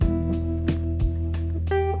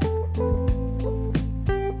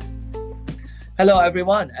Hello,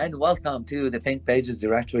 everyone, and welcome to the Pink Pages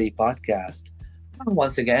Directory podcast.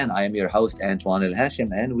 Once again, I am your host, Antoine El Hashim,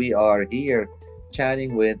 and we are here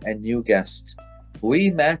chatting with a new guest. We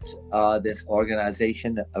met this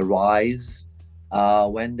organization, Arise,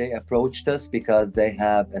 when they approached us because they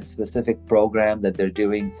have a specific program that they're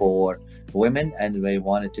doing for women, and they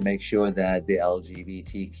wanted to make sure that the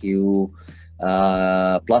LGBTQ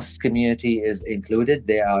plus community is included.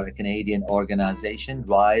 They are a Canadian organization,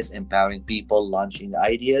 Rise, empowering people, launching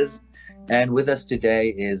ideas. And with us today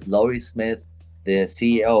is Laurie Smith, the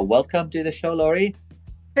CEO. Welcome to the show, Laurie.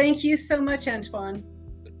 Thank you so much, Antoine.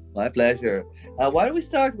 My pleasure. Why don't we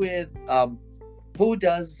start with who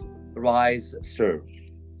does Rise serve?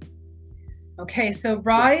 Okay, so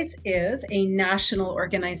Rise is a national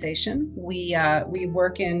organization. We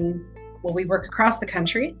work across the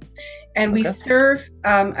country, and we serve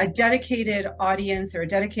a dedicated audience or a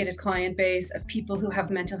dedicated client base of people who have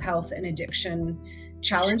mental health and addiction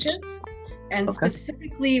challenges. And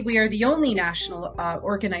specifically, we are the only national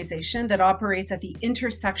organization that operates at the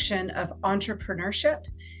intersection of entrepreneurship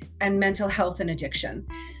and mental health and addiction.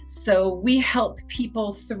 So we help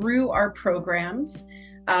people through our programs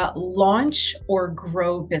launch or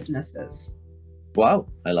grow businesses. Wow,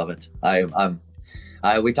 I love it.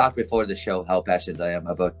 We talked before the show how passionate I am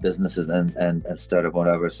about businesses and startup,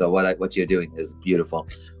 whatever. So what you're doing is beautiful.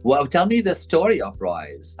 Well, tell me the story of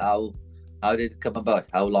Rise. How did it come about?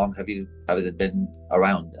 How long has it been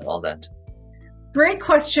around and all that? Great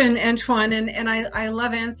question, Antoine. And I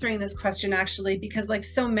love answering this question, actually, because like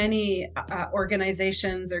so many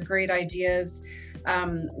organizations or great ideas,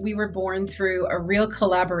 we were born through a real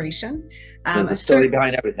collaboration. The story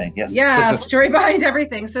behind everything, yes. Yeah, the story behind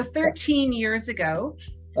everything. So 13 years ago,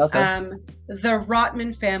 the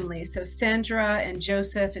Rotman family, so Sandra and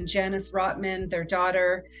Joseph and Janice Rotman, their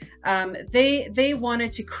daughter, they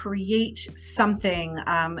wanted to create something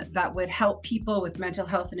that would help people with mental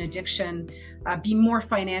health and addiction be more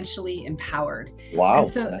financially empowered. Wow.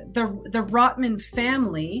 And so the Rotman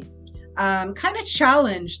family kind of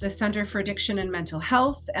challenged the Center for Addiction and Mental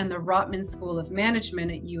Health and the Rotman School of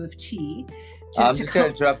Management at U of T. I'm just going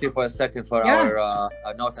to interrupt you for a second for our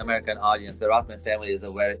North American audience. The Rotman family is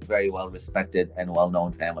a very, very well respected and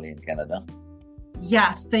well-known family in Canada.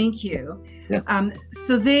 Yes, thank you. Yeah.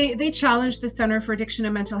 So they challenged the Center for Addiction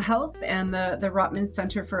and Mental Health and the Rotman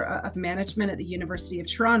Center of Management at the University of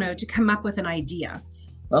Toronto to come up with an idea.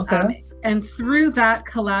 And through that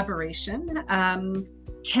collaboration,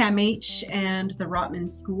 CAMH and the Rotman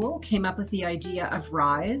School came up with the idea of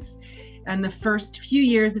Rise. And the first few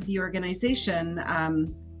years of the organization,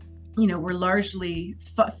 were largely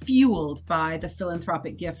fueled by the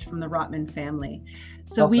philanthropic gift from the Rotman family.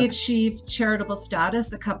 So we achieved charitable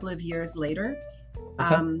status a couple of years later.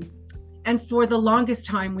 And for the longest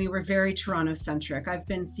time, we were very Toronto-centric. I've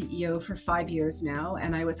been CEO for 5 years now,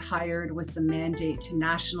 and I was hired with the mandate to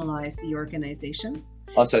nationalize the organization.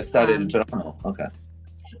 Also, I started in Toronto. Okay.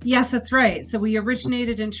 Yes, that's right. So we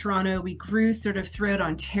originated in Toronto. We grew sort of throughout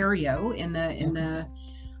Ontario in the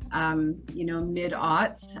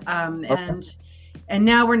mid-aughts, and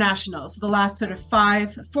now we're national. So the last sort of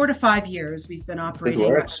 4 to 5 years, we've been operating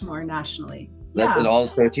much more nationally. Less than all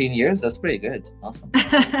 13 years. That's pretty good. Awesome.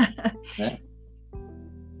 Yeah.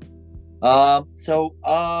 All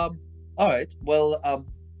right. Well,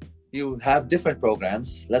 you have different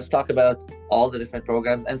programs. Let's talk about all the different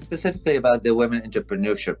programs and specifically about the Women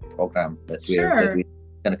Entrepreneurship Program that we're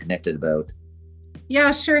kind of connected about.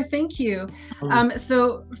 Yeah, sure. Thank you.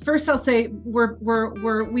 So first I'll say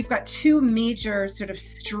we've got two major sort of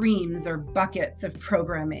streams or buckets of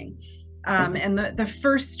programming. And the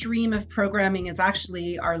first stream of programming is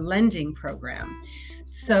actually our lending program.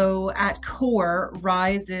 So at core,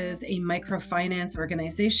 Rise is a microfinance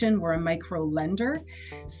organization. We're a micro lender.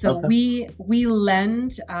 So we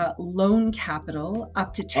lend loan capital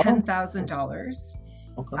up to $10,000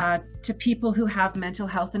 to people who have mental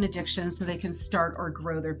health and addiction so they can start or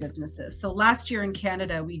grow their businesses. So last year in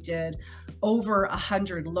Canada, we did over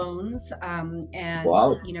 100 loans and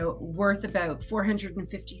worth about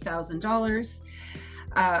 $450,000.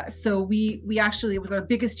 So we actually, it was our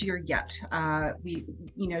biggest year yet.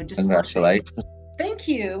 Congratulations. Thank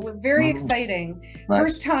you. Very exciting. Nice.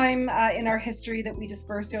 First time in our history that we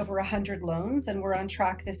dispersed over 100 loans, and we're on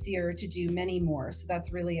track this year to do many more. So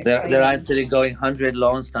that's really exciting. There I'm sitting going 100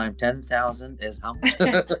 loans times 10,000 is how much?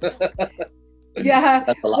 Yeah,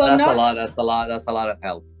 that's a lot. That's a lot of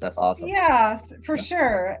help. That's awesome. Yes, for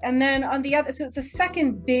sure. And then on the other, so the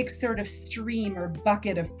second big sort of stream or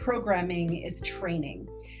bucket of programming is training.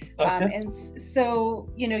 And so,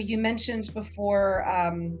 you mentioned before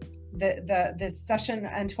this session,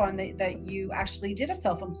 Antoine, that you actually did a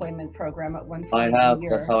self-employment program at one I point in have.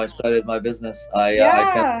 That's your. how I started my business. I can,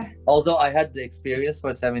 Yeah, although I had the experience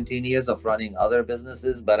for 17 years of running other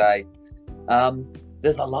businesses, but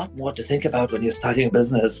there's a lot more to think about when you're starting a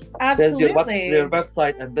business. There's your absolutely.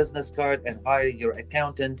 website and business card and hiring your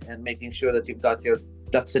accountant and making sure that you've got your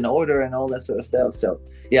ducks in order and all that sort of stuff. So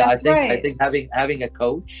yeah, That's I right. think having a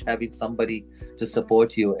coach, having somebody to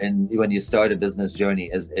support you in when you start a business journey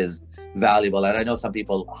is valuable. And I know some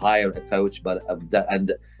people hire a coach, but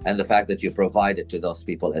and the fact that you provide it to those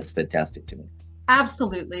people is fantastic to me.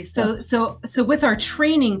 Absolutely. Yeah. So with our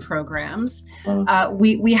training programs, Uh,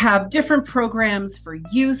 we have different programs for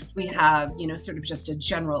youth. We have, sort of just a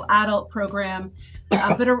general adult program.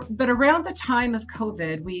 But around the time of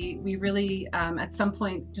COVID, we really at some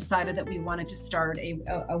point decided that we wanted to start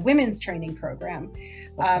a women's training program.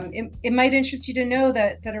 It might interest you to know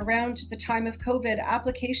that around the time of COVID,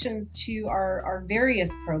 applications to our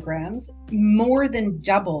various programs more than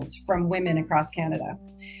doubled from women across Canada.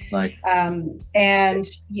 Nice. And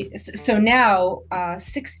so now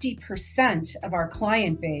 60% of our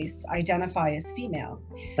client base identify as female.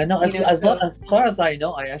 I know, as far as I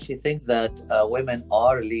know, I actually think that women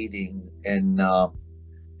are leading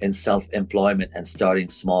in self-employment and starting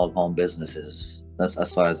small home businesses. That's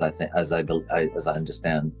as far as I think, as I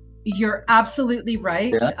understand. You're absolutely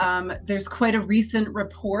right. Yeah. There's quite a recent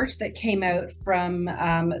report that came out from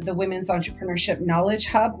the Women's Entrepreneurship Knowledge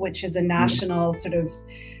Hub, which is a national sort of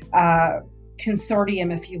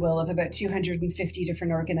consortium, if you will, of about 250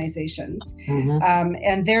 different organizations.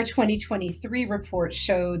 And their 2023 report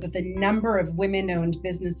showed that the number of women-owned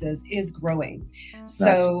businesses is growing.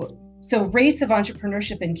 So rates of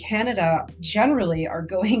entrepreneurship in Canada generally are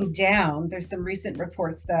going down. There's some recent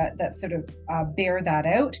reports that sort of bear that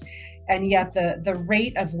out. And yet the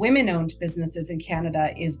rate of women-owned businesses in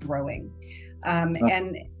Canada is growing.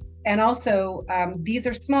 And also, these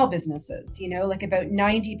are small businesses, like about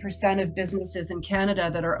 90% of businesses in Canada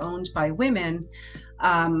that are owned by women,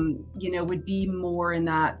 would be more in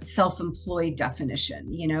that self-employed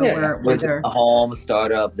definition, where they're a home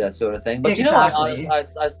startup, that sort of thing. But exactly.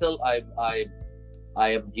 I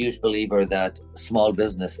am a huge believer that small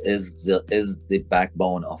business is the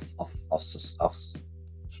backbone of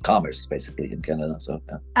commerce, basically, in Canada. So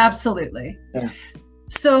yeah. Absolutely. Yeah.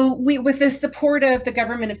 So with the support of the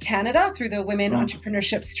Government of Canada through the Women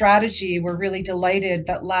Entrepreneurship Strategy, we're really delighted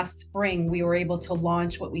that last spring we were able to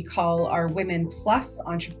launch what we call our Women Plus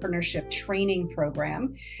Entrepreneurship Training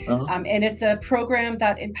Program. And it's a program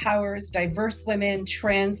that empowers diverse women,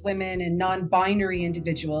 trans women, and non-binary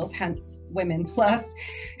individuals, hence Women Plus,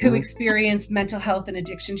 who experience mental health and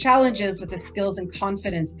addiction challenges with the skills and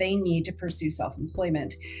confidence they need to pursue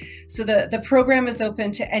self-employment. So the program is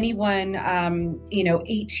open to anyone,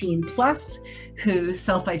 18 plus who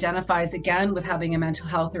self-identifies again with having a mental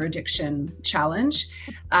health or addiction challenge.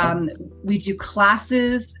 We do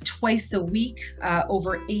classes twice a week,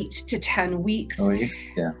 over 8 to 10 weeks.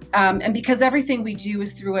 Yeah. And because everything we do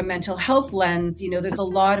is through a mental health lens, there's a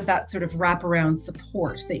lot of that sort of wraparound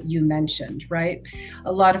support that you mentioned, right?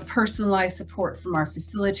 A lot of personalized support from our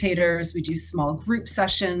facilitators. We do small group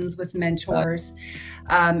sessions with mentors.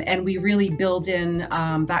 And we really build in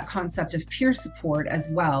that concept of peer support as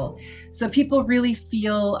well. So people really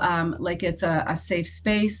feel like it's a safe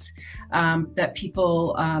space, that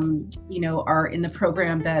people, are in the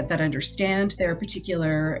program that understand their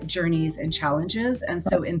particular journeys and challenges. And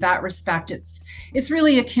so in that respect, it's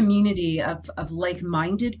really a community of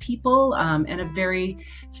like-minded people and a very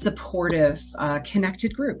supportive,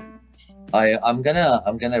 connected group. I'm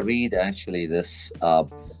gonna read actually this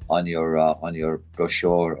on your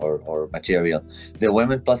brochure or material. The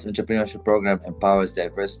Women Plus Entrepreneurship Program empowers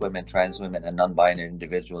diverse women, trans women, and non-binary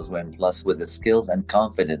individuals, Women Plus, with the skills and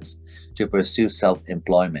confidence to pursue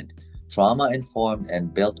self-employment. Trauma-informed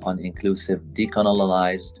and built on inclusive,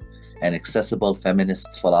 decolonialized, and accessible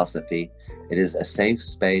feminist philosophy, it is a safe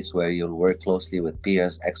space where you'll work closely with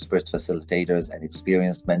peers, expert facilitators, and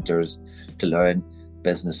experienced mentors to learn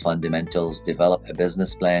business fundamentals, develop a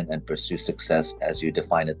business plan, and pursue success as you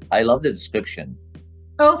define it. I love the description.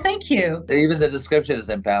 Oh, thank you. Even the description is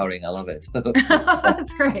empowering. I love it.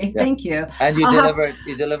 That's great. Yeah. Thank you. And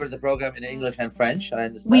you deliver the program in English and French, I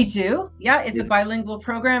understand. We do. Yeah, it's a bilingual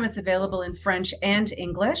program. It's available in French and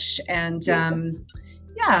English. And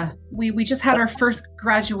we just had our first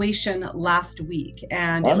graduation last week,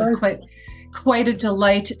 and it was quite a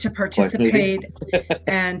delight to participate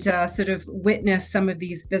and sort of witness some of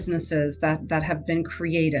these businesses that have been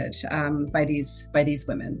created by these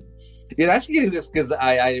women. You're actually getting this because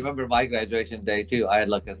I remember my graduation day too. I had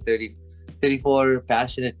like a 34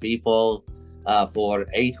 passionate people for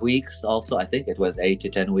 8 weeks. Also, I think it was 8 to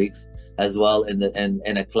 10 weeks as well in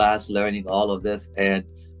a class learning all of this, and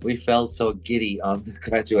we felt so giddy on the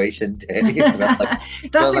graduation day. That's Like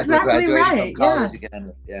we're exactly graduating from right. Yeah. college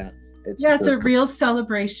again. Yeah, It's a real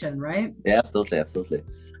celebration, right? yeah, absolutely, absolutely.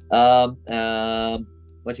 Um, um,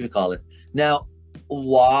 what do we call it now?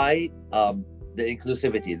 Why the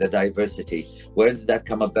inclusivity, the diversity? Where did that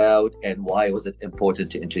come about, and why was it important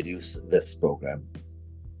to introduce this program?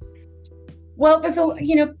 Well,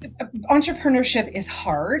 entrepreneurship is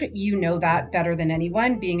hard. You know that better than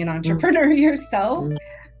anyone, being an entrepreneur yourself.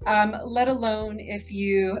 Let alone if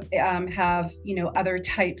you have, other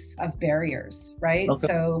types of barriers, right? Okay.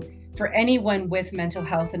 So for anyone with mental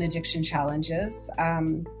health and addiction challenges,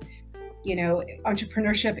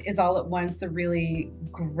 entrepreneurship is all at once a really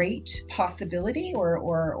great possibility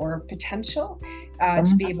or potential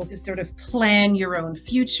to be able to sort of plan your own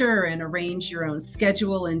future and arrange your own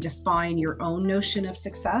schedule and define your own notion of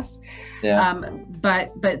success. Yeah.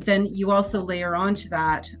 But then you also layer onto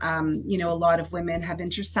that, a lot of women have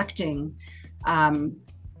intersecting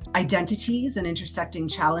identities and intersecting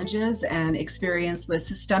challenges and experience with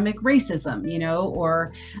systemic racism,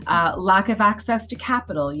 or lack of access to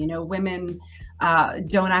capital. Women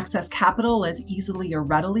don't access capital as easily or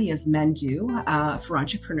readily as men do for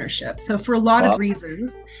entrepreneurship. So for a lot of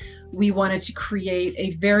reasons, we wanted to create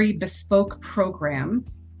a very bespoke program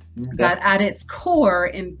that at its core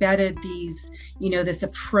embedded this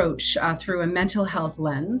approach through a mental health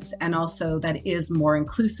lens, and also that is more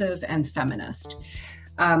inclusive and feminist.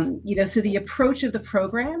 So the approach of the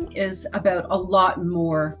program is about a lot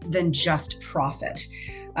more than just profit.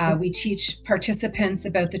 We teach participants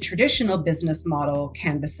about the traditional business model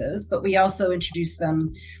canvases, but we also introduce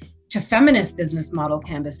them to feminist business model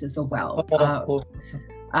canvases as well.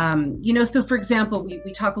 So for example,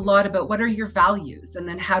 we talk a lot about what are your values, and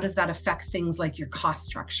then how does that affect things like your cost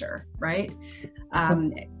structure, right?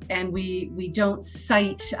 And we don't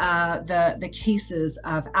cite the cases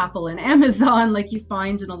of Apple and Amazon like you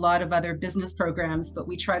find in a lot of other business programs, but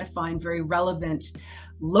we try to find very relevant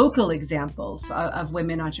local examples of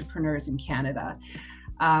women entrepreneurs in Canada.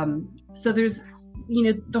 So there's,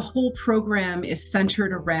 the whole program is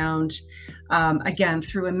centered around, again,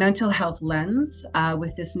 through a mental health lens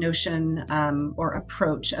with this notion or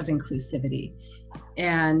approach of inclusivity.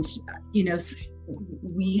 And,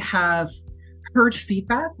 we have heard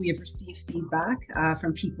feedback, we have received feedback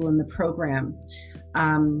from people in the program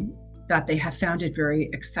that they have found it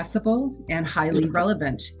very accessible and highly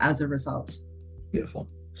relevant as a result. Beautiful.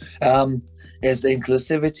 Is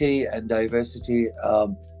inclusivity and diversity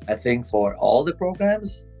a thing for all the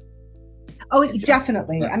programs? Oh,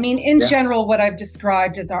 definitely. Yeah. I mean, in general, what I've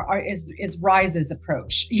described is is Rise's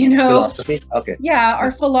approach. Philosophy. Okay. Yeah,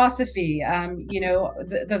 our philosophy.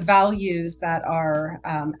 The values that are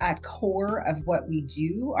at core of what we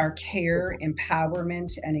do are care,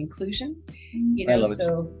 empowerment, and inclusion.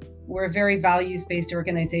 We're a very values-based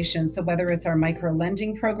organization. So whether it's our micro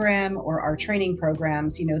lending program or our training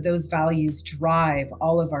programs, those values drive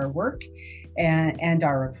all of our work and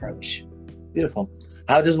our approach. Beautiful.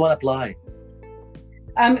 How does one apply?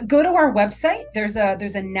 Go to our website. There's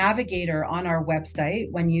a navigator on our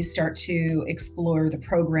website when you start to explore the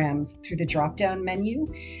programs through the drop-down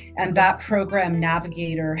menu. And that program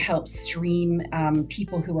navigator helps stream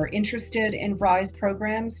people who are interested in RISE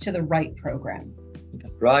programs to the right program.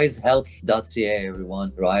 RiseHelps.ca,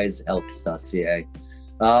 everyone. RiseHelps.ca.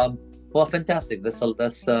 Well, fantastic. That's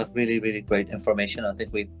really, really great information. I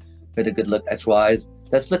think we had a good look at RISE.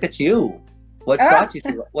 Let's look at you. What brought you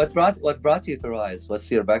to RISE?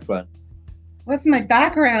 What's your background? What's my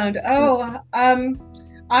background? I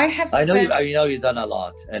know you've done a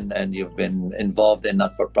lot, and you've been involved in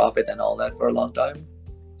not-for-profit and all that for a long time.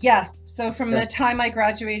 Yes. So from the time I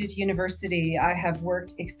graduated university, I have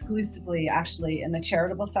worked exclusively actually in the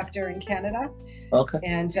charitable sector in Canada. Okay.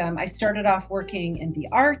 And I started off working in the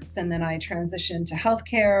arts, and then I transitioned to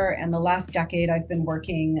healthcare. And the last decade, I've been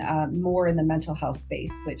working more in the mental health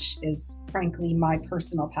space, which is frankly my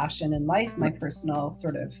personal passion in life, my personal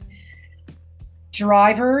sort of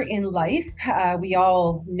driver in life. We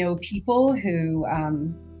all know people who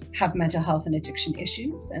have mental health and addiction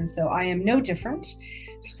issues. And so I am no different.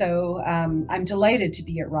 So I'm delighted to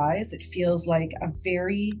be at RISE. It feels like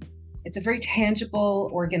it's a very tangible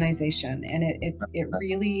organization, and it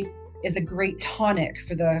really is a great tonic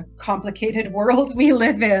for the complicated world we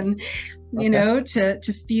live in,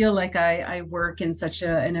 to feel like I work in such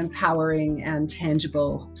an empowering and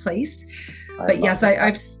tangible place. But yes,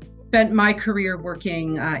 I've spent my career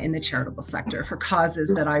working in the charitable sector for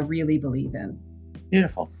causes that I really believe in.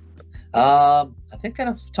 Beautiful. I think kind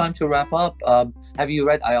of time to wrap up. Have you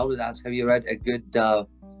read? I always ask, have you read a good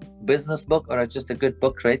business book or just a good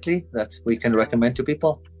book lately that we can recommend to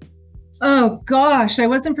people? Oh gosh, I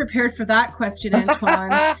wasn't prepared for that question,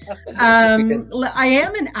 Antoine. I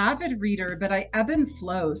am an avid reader, but I ebb and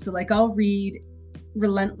flow. So like I'll read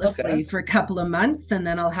relentlessly Okay. for a couple of months and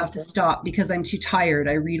then I'll have to Okay. stop because I'm too tired.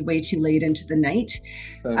 I read way too late into the night.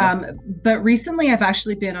 Fair enough. But recently I've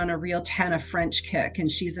actually been on a real Tana French kick, and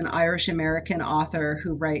she's an Irish American author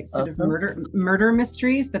who writes sort of Okay. murder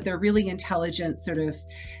mysteries, but they're really intelligent, sort of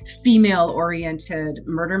female oriented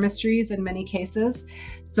murder mysteries in many cases.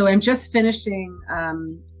 So I'm just finishing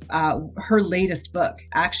her latest book,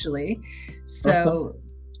 actually. Okay. So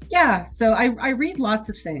yeah, so I read lots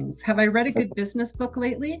of things. Have I read a good business book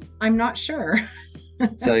lately? I'm not sure.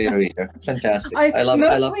 So you're a reader. Fantastic. I I love.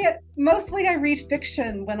 mostly I read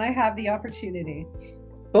fiction when I have the opportunity.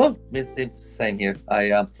 Oh, it's the same here.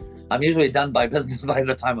 I'm usually done by business by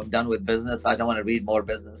the time I'm done with business. I don't want to read more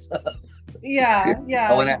business. Yeah, I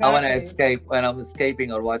yeah, wanna exactly. escape when I'm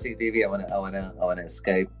escaping or watching TV. I wanna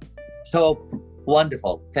escape. So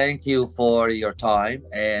wonderful. Thank you for your time,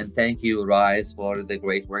 and thank you, Rise, for the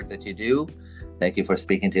great work that you do. Thank you for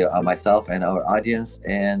speaking to myself and our audience.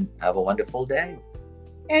 And have a wonderful day.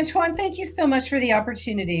 Antoine, thank you so much for the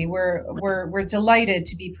opportunity. We're delighted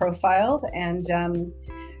to be profiled and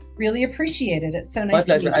really appreciate it. It's so My nice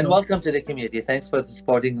to pleasure, meet and you. welcome to the community. Thanks for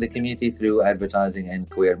supporting the community through advertising and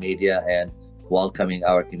queer media, and welcoming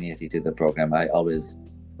our community to the program. I always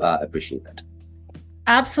appreciate that.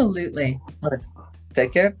 Absolutely. All right.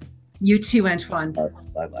 Take care. You too, Antoine.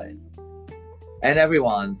 Bye bye. And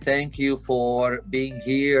everyone, thank you for being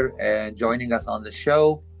here and joining us on the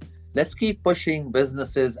show. Let's keep pushing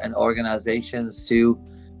businesses and organizations to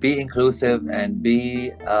be inclusive and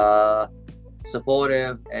be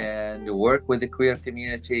supportive and work with the queer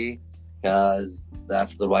community, because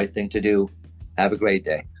that's the right thing to do. Have a great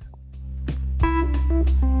day.